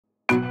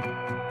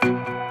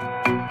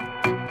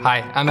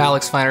Hi, I'm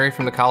Alex Flannery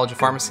from the College of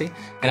Pharmacy,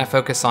 and I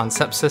focus on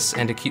sepsis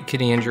and acute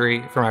kidney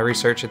injury for my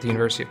research at the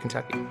University of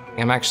Kentucky.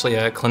 I'm actually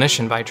a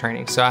clinician by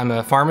training, so I'm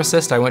a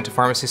pharmacist. I went to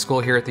pharmacy school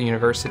here at the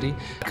university,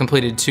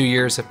 completed 2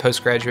 years of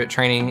postgraduate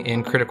training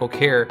in critical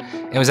care,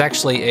 and was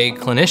actually a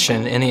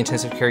clinician in the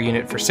intensive care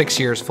unit for 6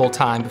 years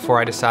full-time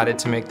before I decided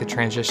to make the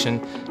transition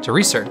to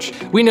research.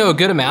 We know a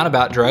good amount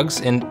about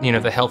drugs in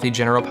the healthy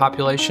general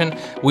population.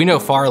 We know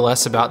far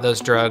less about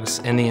those drugs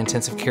in the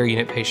intensive care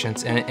unit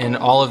patients and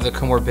all of the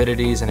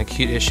comorbidities and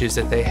acute issues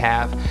that they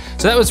have.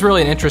 So that was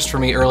really an interest for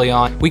me early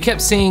on. We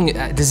kept seeing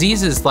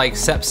diseases like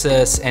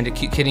sepsis and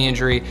acute kidney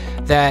injury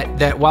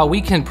that while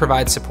we can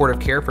provide supportive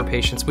care for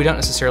patients, we don't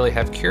necessarily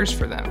have cures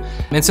for them.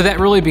 And so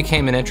that really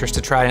became an interest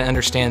to try to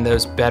understand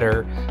those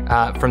better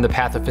from the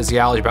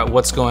pathophysiology about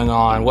what's going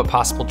on, what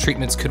possible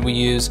treatments could we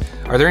use,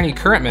 are there any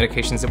current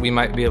medications that we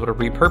might be able to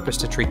repurpose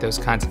to treat those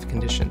kinds of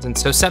conditions. And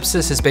so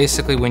sepsis is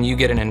basically when you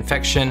get an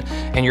infection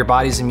and your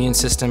body's immune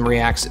system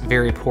reacts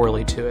very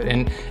poorly to it.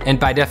 And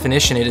by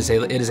definition, it is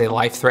a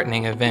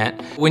life-threatening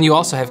event. When you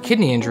also have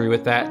kidney injury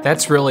with that,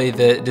 that's really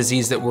the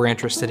disease that we're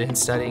interested in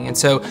studying. And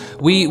so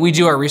we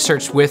do our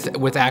research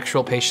with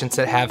actual patients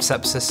that have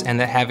sepsis and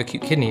that have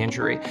acute kidney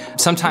injury.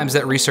 Sometimes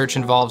that research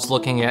involves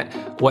looking at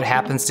what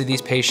happens to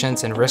these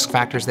patients and risk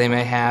factors they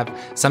may have.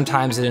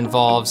 Sometimes it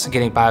involves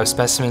getting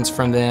biospecimens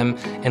from them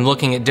and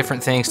looking at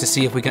different things to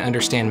see if we can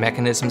understand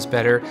mechanisms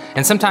better.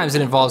 And sometimes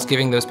it involves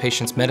giving those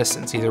patients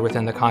medicines, either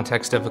within the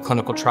context of a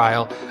clinical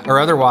trial or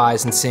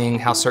otherwise, and seeing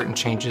how certain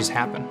changes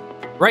happen.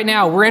 Right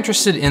now, we're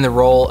interested in the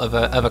role of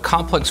a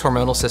complex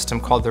hormonal system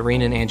called the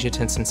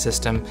renin-angiotensin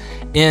system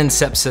in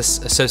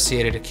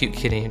sepsis-associated acute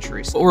kidney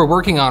injuries. What we're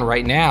working on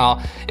right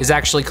now is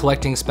actually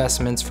collecting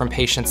specimens from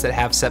patients that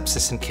have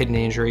sepsis and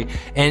kidney injury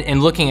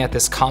and looking at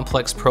this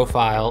complex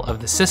profile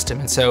of the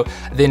system. And so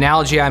the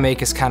analogy I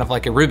make is kind of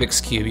like a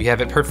Rubik's Cube. You have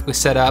it perfectly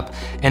set up,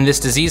 and this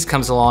disease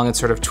comes along and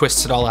sort of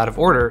twists it all out of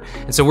order.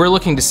 And so we're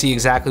looking to see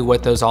exactly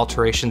what those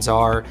alterations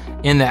are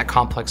in that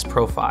complex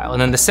profile. And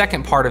then the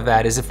second part of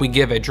that is if we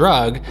give a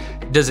drug,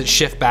 does it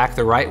shift back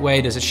the right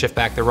way? Does it shift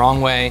back the wrong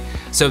way?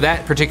 So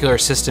that particular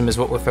system is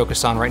what we're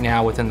focused on right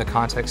now within the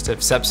context of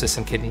sepsis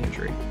and kidney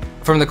injury.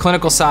 From the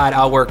clinical side,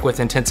 I'll work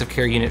with intensive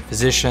care unit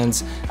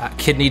physicians,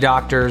 kidney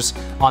doctors.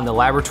 On the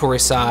laboratory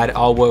side,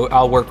 I'll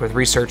work with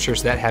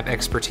researchers that have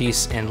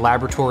expertise in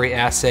laboratory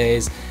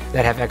assays,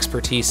 that have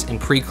expertise in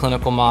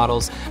preclinical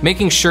models,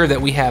 making sure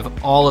that we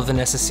have all of the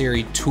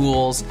necessary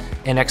tools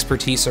and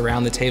expertise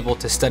around the table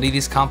to study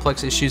these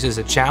complex issues is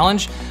a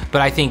challenge,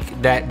 but I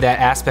think that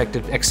aspect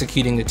of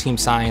executing the team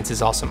science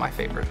is also my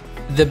favorite.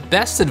 The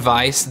best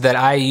advice that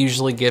I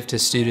usually give to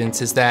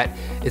students is that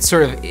it's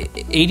sort of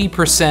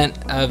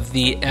 80% of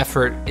the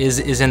effort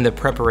is in the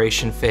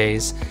preparation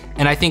phase.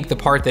 And I think the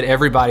part that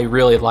everybody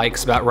really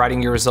likes about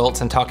writing your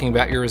results and talking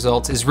about your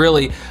results is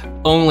really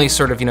only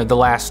sort of, the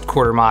last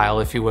quarter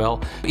mile, if you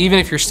will. Even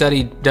if your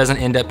study doesn't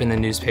end up in the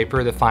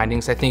newspaper, the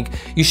findings, I think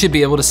you should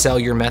be able to sell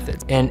your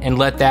method and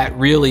let that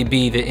really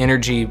be the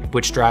energy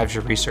which drives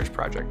your research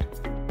project.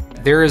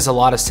 There is a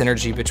lot of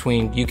synergy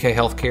between UK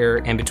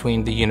healthcare and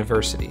between the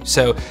university.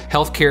 So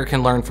healthcare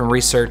can learn from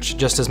research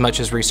just as much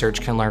as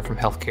research can learn from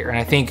healthcare. And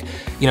I think,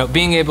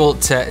 being able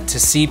to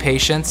see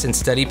patients and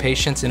study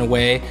patients in a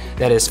way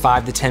that is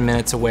 5 to 10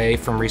 minutes away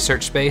from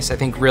research space, I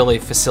think really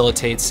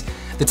facilitates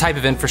the type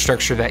of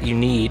infrastructure that you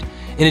need,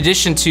 in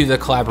addition to the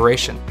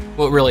collaboration.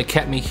 What really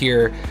kept me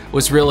here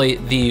was really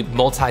the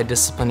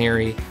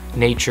multidisciplinary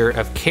nature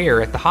of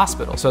care at the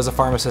hospital. So as a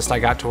pharmacist, I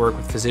got to work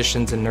with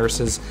physicians and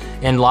nurses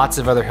and lots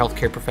of other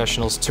healthcare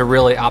professionals to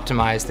really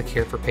optimize the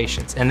care for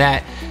patients. And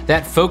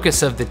that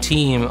focus of the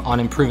team on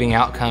improving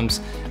outcomes,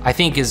 I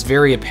think, is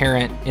very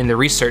apparent in the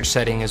research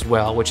setting as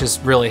well, which has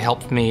really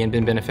helped me and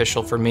been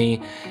beneficial for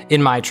me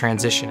in my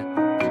transition.